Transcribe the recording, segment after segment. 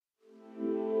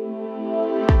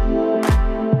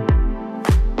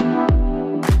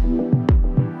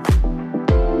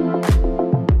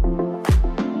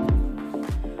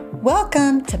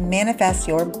Welcome to Manifest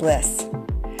Your Bliss.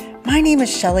 My name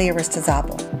is Shelly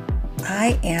Aristizabal.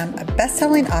 I am a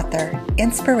best-selling author,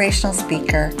 inspirational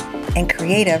speaker, and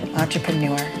creative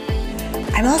entrepreneur.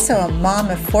 I'm also a mom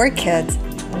of 4 kids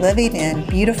living in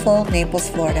beautiful Naples,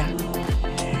 Florida.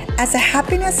 As a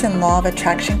happiness and law of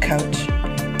attraction coach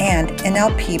and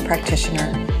NLP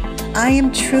practitioner, I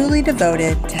am truly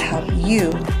devoted to help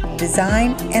you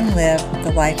design and live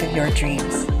the life of your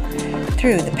dreams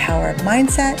through the power of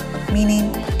mindset,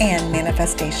 meaning, and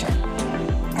manifestation.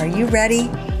 Are you ready?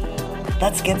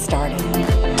 Let's get started.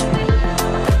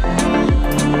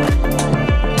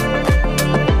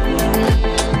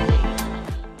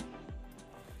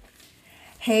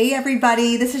 Hey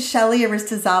everybody, this is Shelly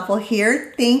Aristizabal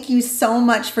here. Thank you so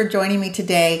much for joining me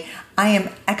today. I am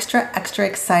extra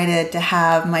excited to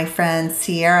have my friend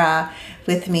Sierra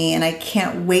with me, and I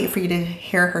can't wait for you to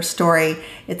hear her story.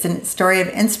 It's a story of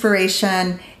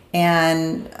inspiration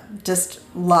and just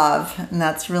love, and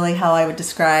that's really how I would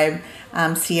describe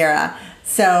Sierra.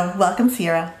 So welcome,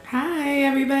 Sierra. Hi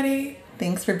everybody.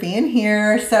 Thanks for being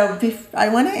here. So I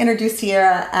want to introduce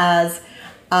Sierra as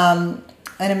an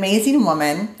amazing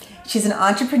woman. She's an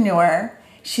entrepreneur.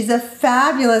 She's a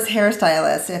fabulous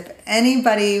hairstylist. If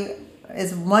anybody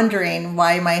is wondering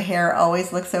why my hair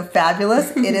always looks so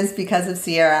fabulous, it is because of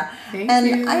Sierra. Thank and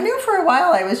you. I knew for a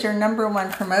while I was your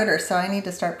 #1 promoter, so I need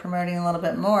to start promoting a little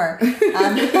bit more.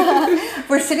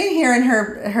 We're sitting here in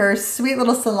her sweet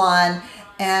little salon,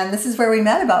 and this is where we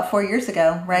met about 4 years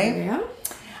ago, right? Yeah.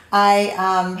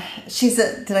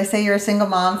 Did I say you're a single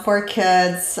mom, 4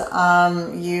 kids?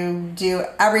 You do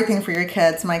everything for your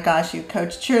kids. My gosh, you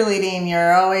coach cheerleading.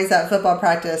 You're always at football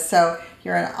practice. So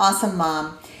you're an awesome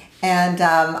mom. And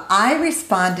I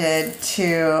responded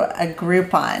to a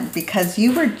Groupon because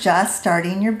you were just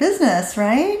starting your business,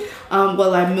 right?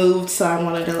 Well, I moved, so I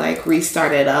wanted to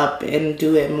restart it up and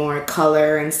do it more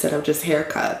color instead of just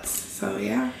haircuts. So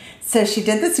yeah. So she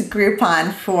did this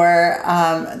Groupon for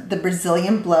the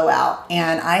Brazilian blowout,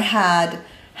 and I had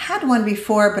one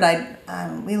before,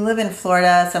 but we live in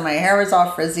Florida, so my hair was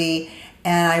all frizzy,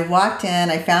 and I walked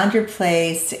in, I found your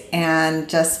place, and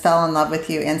just fell in love with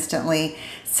you instantly.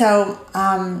 So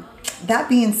that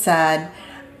being said,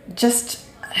 just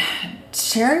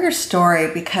share your story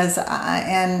because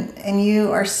and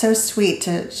you are so sweet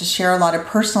to share a lot of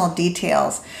personal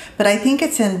details, but I think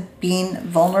it's in being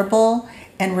vulnerable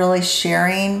and really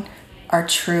sharing our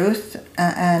truth,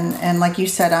 and like you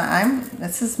said,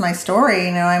 this is my story.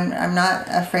 You know, I'm not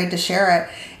afraid to share it.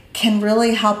 Can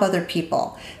really help other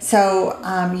people. So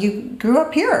you grew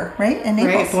up here, right, in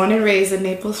Naples? Right, born and raised in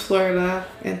Naples, Florida,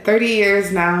 and 30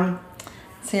 years now.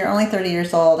 So you're only 30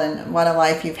 years old, and what a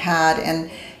life you've had.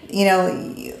 And you know,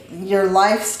 your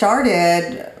life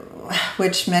started,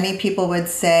 which many people would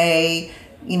say,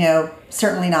 you know,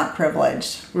 certainly not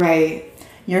privileged. Right.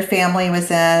 Your family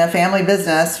was in a family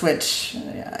business, which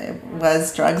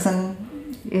was drugs and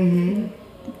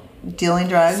dealing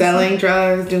drugs. Selling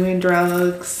drugs, doing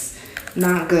drugs,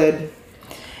 not good.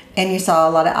 And you saw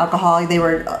a lot of alcohol. They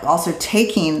were also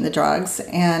taking the drugs.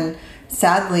 And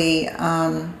sadly,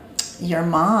 your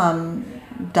mom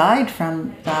died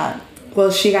from that. Well,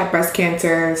 she got breast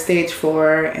cancer, stage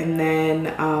 4, and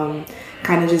then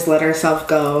kind of just let herself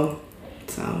go.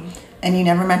 So. And you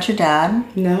never met your dad?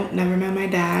 No, never met my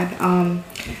dad.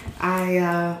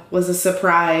 I was a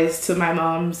surprise to my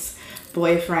mom's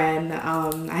boyfriend.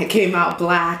 I came out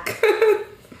black.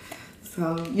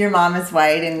 So your mom is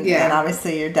white, and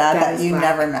obviously your dad that you black.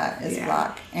 Never met is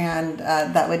black, and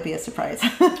that would be a surprise.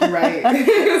 Right.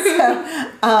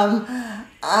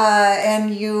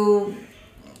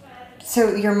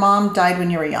 So your mom died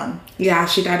when you were young. Yeah,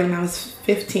 she died when I was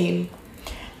 15.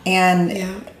 And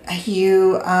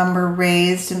you were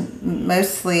raised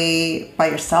mostly by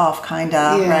yourself, kind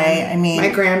of, right? I mean, my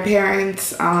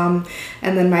grandparents, and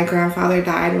then my grandfather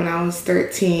died when I was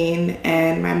 13,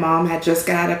 and my mom had just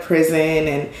got out of prison,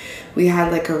 and we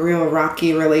had a real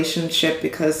rocky relationship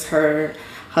because her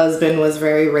husband was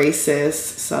very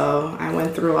racist. So I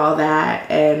went through all that,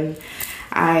 and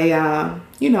I,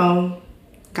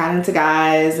 got into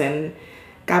guys and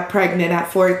got pregnant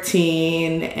at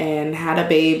 14 and had a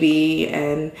baby,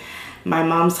 and my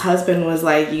mom's husband was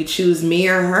like, you choose me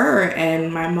or her,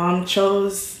 and my mom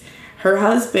chose her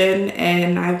husband,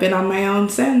 and I've been on my own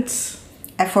since.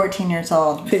 At 14 years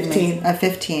old. 15. At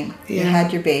 15. Yeah. You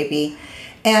had your baby.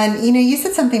 And you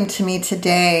said something to me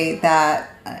today that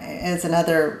is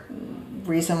another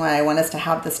reason why I want us to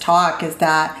have this talk, is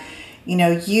that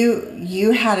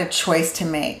you had a choice to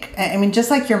make. I mean, just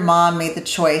like your mom made the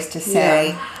choice to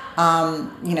say,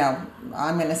 I'm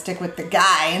going to stick with the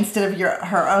guy instead of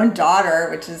her own daughter,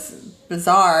 which is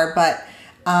bizarre. But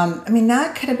I mean,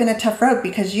 that could have been a tough road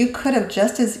because you could have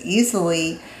just as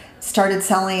easily started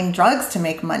selling drugs to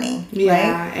make money, Yeah,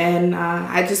 right? and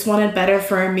I just wanted better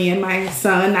for me and my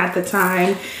son at the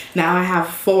time. Now I have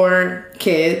 4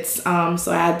 kids,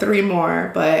 so I had 3 more,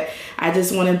 but I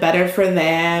just wanted better for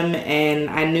them, and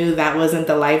I knew that wasn't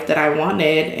the life that I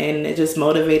wanted, and it just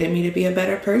motivated me to be a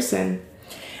better person.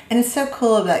 And it's so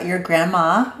cool that your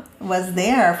grandma was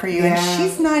there for you, Yeah. and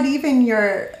she's not even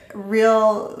your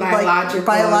real Biological,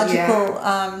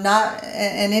 not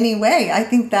in any way. I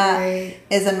think that Right.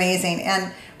 is amazing.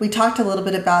 And we talked a little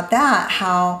bit about that,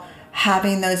 how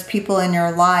having those people in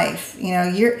your life,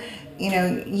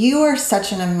 you are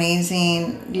such an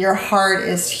amazing, your heart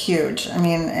is huge. I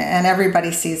mean, and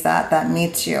everybody sees that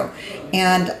meets you.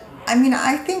 And I mean,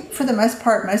 I think for the most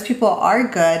part, most people are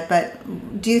good, but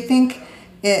do you think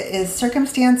it is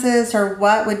circumstances, or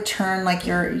what would turn like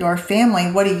your family?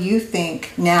 What do you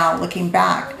think now, looking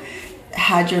back,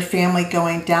 had your family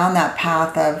going down that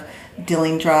path of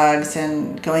dealing drugs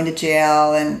and going to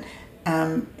jail, and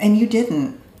you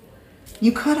didn't?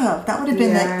 You could have. That would have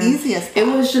been Yeah. the easiest It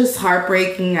path. was just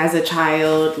heartbreaking as a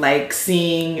child, like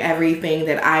seeing everything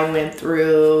that I went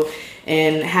through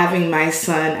and having my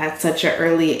son at such an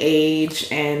early age.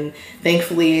 And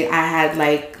thankfully, I had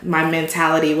like my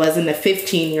mentality wasn't a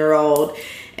 15-year-old,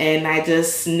 and I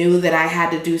just knew that I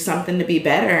had to do something to be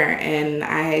better. And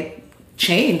I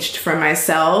changed for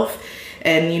myself.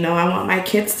 And, I want my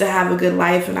kids to have a good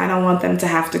life, and I don't want them to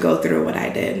have to go through what I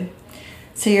did.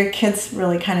 So your kids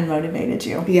really kind of motivated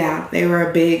you. Yeah, they were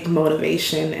a big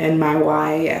motivation, and my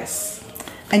why, yes.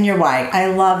 And your why. I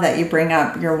love that you bring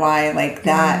up your why. Like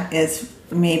that is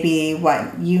maybe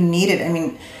what you needed. I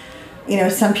mean,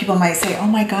 some people might say, "Oh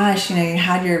my gosh,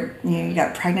 you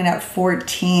got pregnant at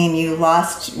 14, you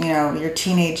lost, your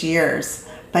teenage years,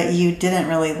 but you didn't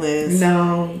really lose."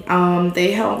 No,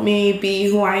 they helped me be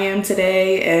who I am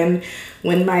today, and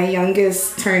when my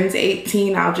youngest turns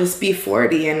 18, I'll just be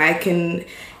 40, and I can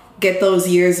get those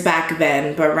years back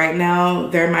then. But right now,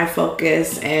 they're my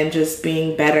focus, and just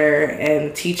being better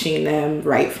and teaching them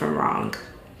right from wrong.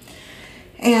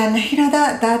 And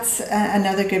that's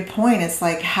another good point. It's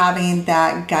like having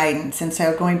that guidance. And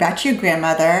so going back to your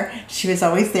grandmother, she was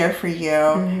always there for you,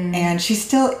 and she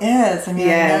still is. I mean,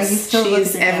 I know you Yes, still look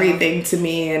she's at your grandma. everything to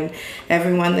me, and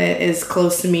everyone that is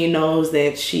close to me knows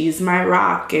that she's my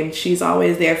rock, and she's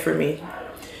always there for me.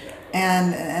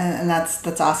 And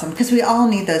that's awesome, because we all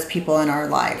need those people in our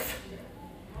life.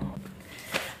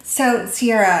 So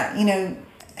Sierra,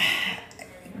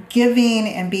 giving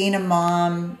and being a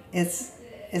mom is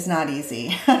not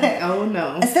easy. Oh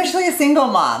no. Especially a single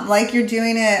mom, like you're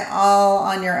doing it all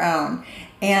on your own.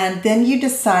 And then you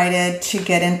decided to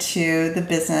get into the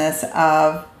business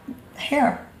of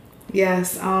hair.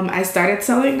 Yes, I started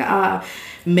selling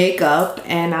makeup,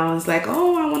 and I was like,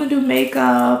 oh, I want to do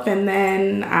makeup. And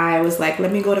then I was like,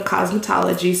 let me go to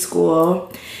cosmetology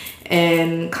school.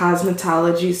 And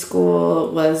cosmetology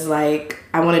school was like,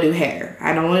 I want to do hair.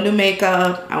 I don't want to do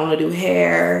makeup. I want to do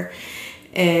hair.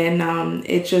 And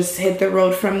it just hit the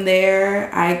road from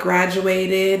there. I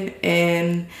graduated,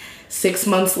 and 6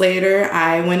 months later,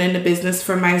 I went into business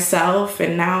for myself,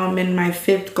 and now I'm in my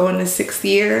 5th, going to 6th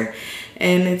year,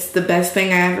 and it's the best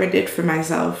thing I ever did for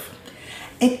myself.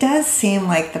 It does seem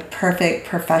like the perfect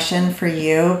profession for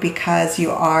you, because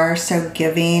you are so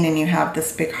giving and you have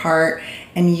this big heart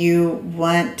and you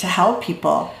want to help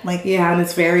people. Yeah, and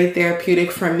it's very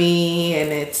therapeutic for me,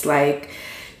 and it's like,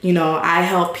 I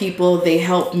help people, they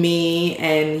help me,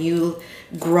 and you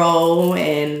grow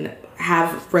and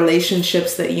have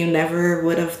relationships that you never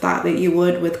would have thought that you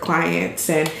would with clients,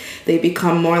 and they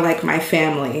become more like my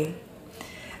family.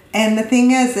 And the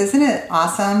thing is, isn't it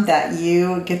awesome that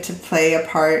you get to play a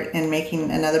part in making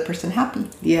another person happy?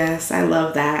 Yes, I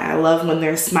love that. I love when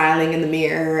they're smiling in the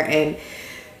mirror and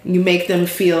you make them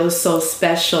feel so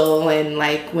special, and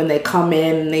like when they come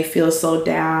in and they feel so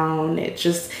down,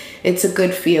 it's a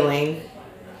good feeling.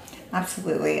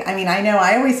 Absolutely. I mean, I know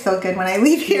I always feel good when I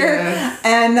leave here, Yes.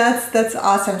 and that's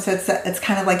awesome. So it's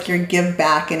kind of like your give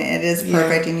back, and it is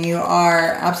perfect, and you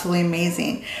are absolutely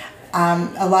amazing.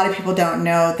 A lot of people don't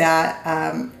know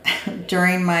that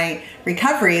during my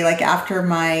recovery, like after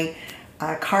my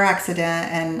car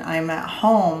accident, and I'm at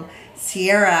home,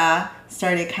 Sierra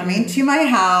started coming to my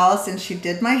house, and she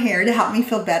did my hair to help me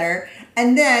feel better,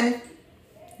 and then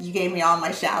you gave me all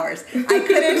my showers. I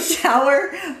couldn't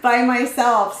shower by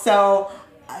myself, so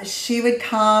she would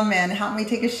come and help me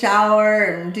take a shower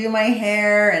and do my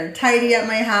hair and tidy up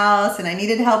my house, and I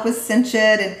needed help with cinch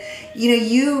it. And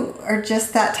you are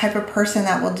just that type of person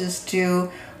that will just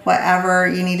do whatever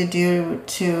you need to do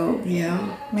to Yeah.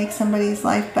 make somebody's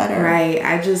life better. Right.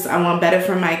 I want better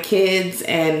for my kids,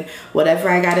 and whatever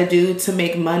I got to do to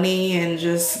make money and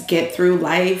just get through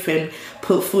life and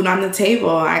put food on the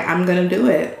table, I'm going to do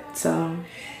it. So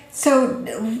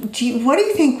what do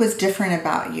you think was different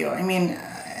about you? I mean,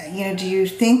 do you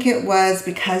think it was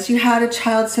because you had a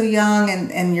child so young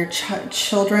and your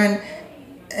children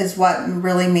is what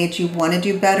really made you want to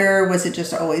do better? Was it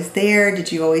just always there?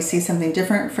 Did you always see something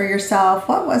different for yourself?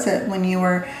 What was it when you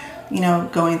were,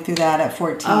 going through that at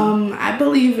 14? I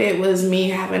believe it was me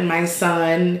having my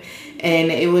son,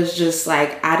 and it was just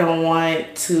like, I don't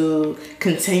want to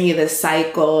continue the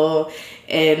cycle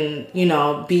and,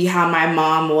 be how my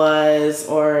mom was,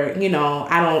 or,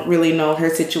 I don't really know her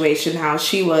situation, how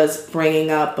she was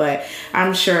bringing up, but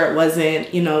I'm sure it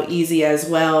wasn't, easy as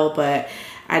well. But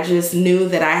I just knew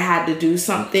that I had to do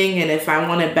something, and if I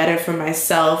wanted better for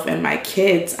myself and my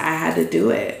kids, I had to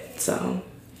do it. So.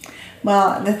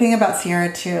 Well, the thing about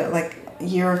Sierra too, like,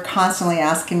 you're constantly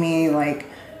asking me, like,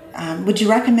 would you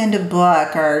recommend a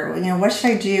book, or, what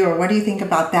should I do, or what do you think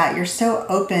about that? You're so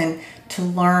open to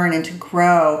learn and to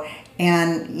grow,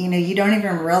 and, you don't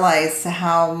even realize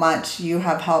how much you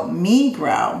have helped me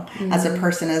grow as a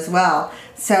person as well.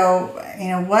 So,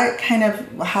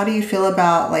 how do you feel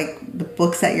about, like, the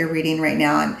books that you're reading right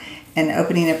now and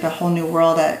opening up a whole new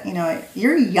world at,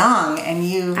 you're young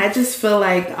and I just feel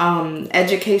like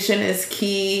education is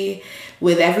key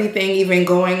with everything even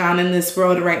going on in this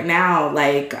world right now.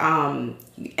 Like,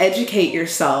 educate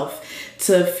yourself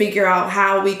to figure out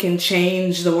how we can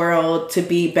change the world to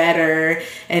be better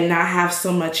and not have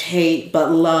so much hate, but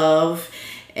love.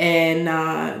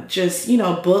 And just,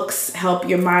 books help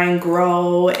your mind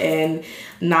grow, and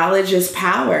knowledge is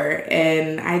power.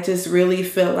 And I just really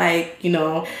feel like,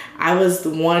 I was the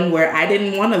one where I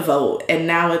didn't want to vote, and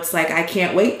now it's like I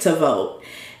can't wait to vote.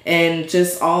 And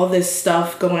just all this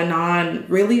stuff going on,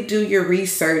 really do your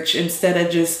research instead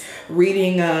of just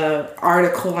reading a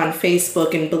article on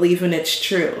Facebook and believing it's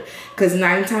true. Because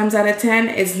 9 times out of 10,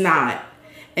 it's not.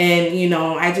 And,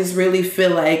 I just really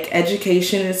feel like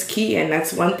education is key. And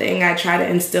that's one thing I try to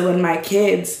instill in my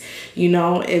kids.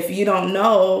 If you don't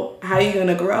know, how are you going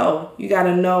to grow? You got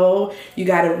to know, you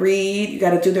got to read, you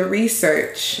got to do the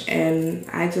research. And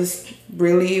I just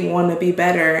really want to be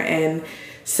better. And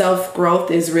self-growth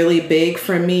is really big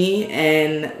for me.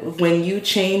 And when you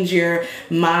change your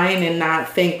mind and not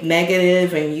think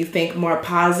negative and you think more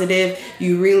positive,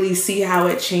 you really see how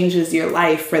it changes your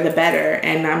life for the better.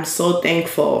 And I'm so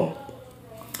thankful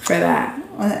for that.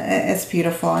 It's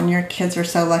beautiful, and your kids are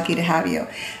so lucky to have you.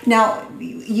 Now,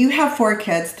 you have 4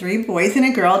 kids, 3 boys and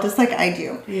a girl, just like I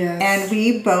do. Yes. And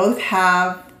we both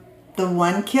have the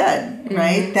one kid,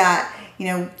 right? That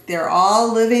they're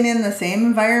all living in the same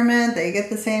environment. They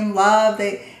get the same love.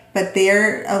 But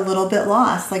they're a little bit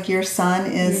lost. Like, your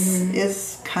son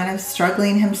is kind of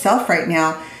struggling himself right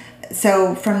now.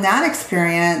 So from that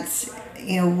experience,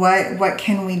 what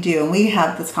can we do? And we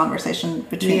have this conversation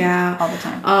between all the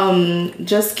time.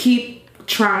 Just keep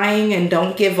trying and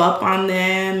don't give up on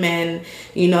them, and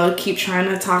keep trying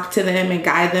to talk to them and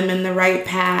guide them in the right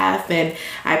path. And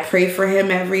I pray for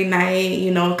him every night,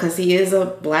 because he is a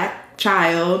Black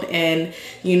child, and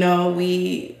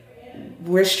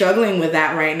we're struggling with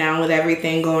that right now with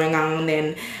everything going on.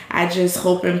 And I just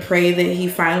hope and pray that he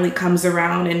finally comes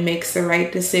around and makes the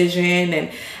right decision. And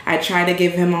I try to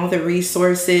give him all the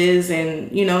resources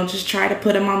and just try to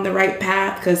put him on the right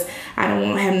path, because I don't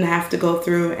want him to have to go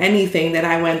through anything that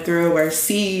I went through, or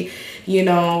see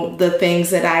the things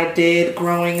that I did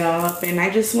growing up. And I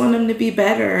just want him to be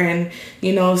better. And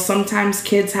sometimes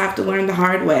kids have to learn the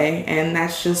hard way, and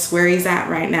that's just where he's at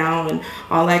right now. And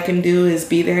all I can do is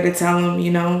be there to tell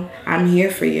him, I'm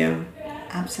here for you.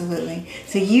 Absolutely.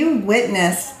 So you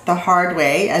witnessed the hard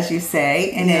way, as you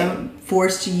say, and it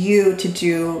forced you to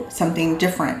do something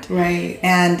different. Right.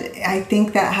 And I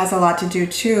think that has a lot to do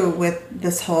too with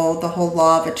the whole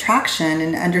law of attraction,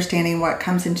 and understanding what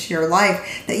comes into your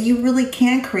life, that you really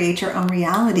can create your own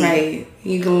reality. Right.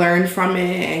 You can learn from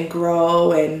it and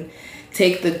grow and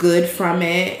take the good from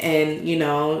it. And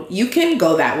you can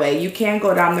go that way. You can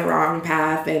go down the wrong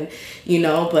path, and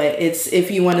but it's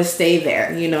if you want to stay there.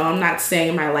 I'm not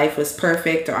saying my life was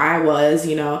perfect, or I was.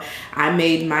 I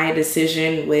made my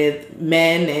decision with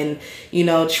men, and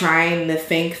trying to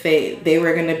think that they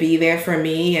were going to be there for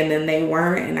me, and then they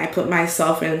weren't. And I put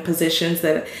myself in positions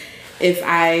that if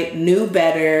I knew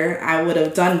better, I would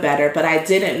have done better. But I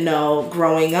didn't know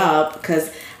growing up,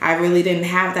 because I really didn't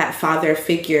have that father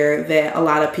figure that a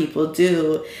lot of people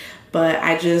do. But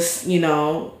I just,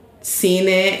 seen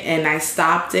it and I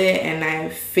stopped it and I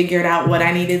figured out what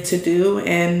I needed to do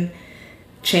and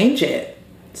change it.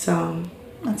 So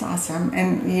that's awesome.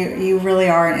 And you really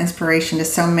are an inspiration to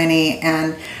so many.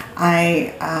 And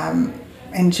I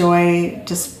enjoy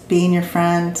just being your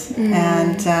friend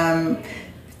and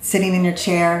sitting in your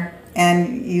chair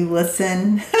and you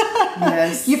listen.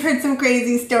 Yes. You've heard some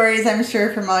crazy stories, I'm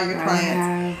sure, from all your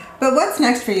clients. But what's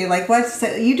next for you? Like,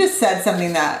 you just said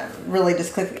something that really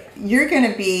just clicked. You're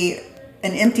going to be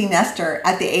an empty nester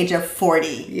at the age of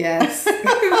 40. Yes.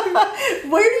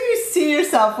 Where do you see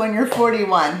yourself when you're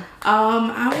 41?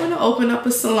 I want to open up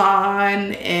a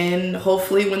salon and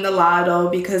hopefully win the lotto,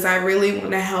 because I really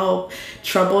want to help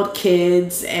troubled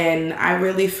kids, and I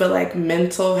really feel like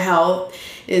mental health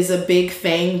is a big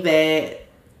thing that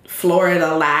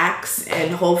Florida lacks,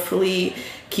 and hopefully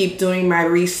keep doing my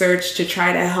research to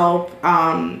try to help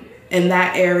in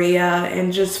that area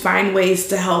and just find ways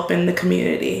to help in the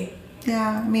community.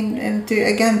 Yeah, I mean, and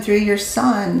through your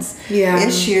son's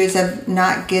issues of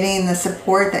not getting the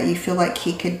support that you feel like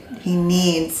he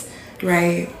needs,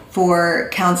 right, for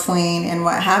counseling and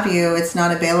what have you, it's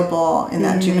not available in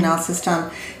that juvenile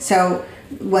system. So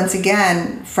once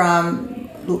again, from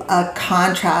a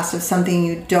contrast of something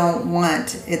you don't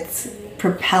want, it's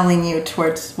propelling you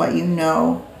towards what you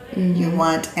know you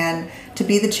want, and to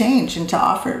be the change and to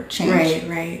offer change.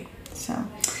 Right. So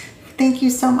thank you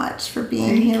so much for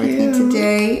being here with me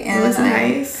today. And it was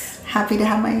nice. I'm happy to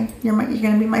have you're going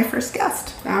to be my first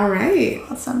guest. All right.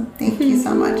 Awesome. Thank you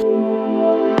so much.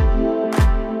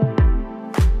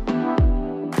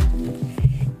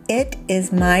 It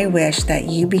is my wish that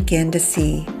you begin to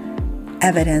see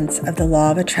evidence of the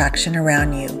law of attraction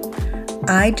around you.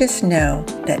 I just know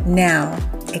that now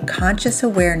a conscious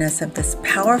awareness of this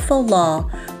powerful law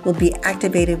will be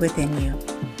activated within you.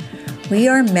 We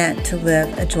are meant to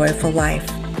live a joyful life.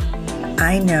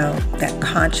 I know that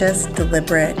conscious,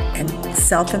 deliberate, and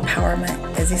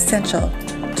self-empowerment is essential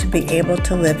to be able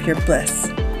to live your bliss.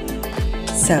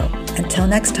 So, until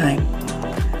next time,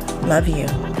 love you,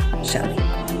 Shelley.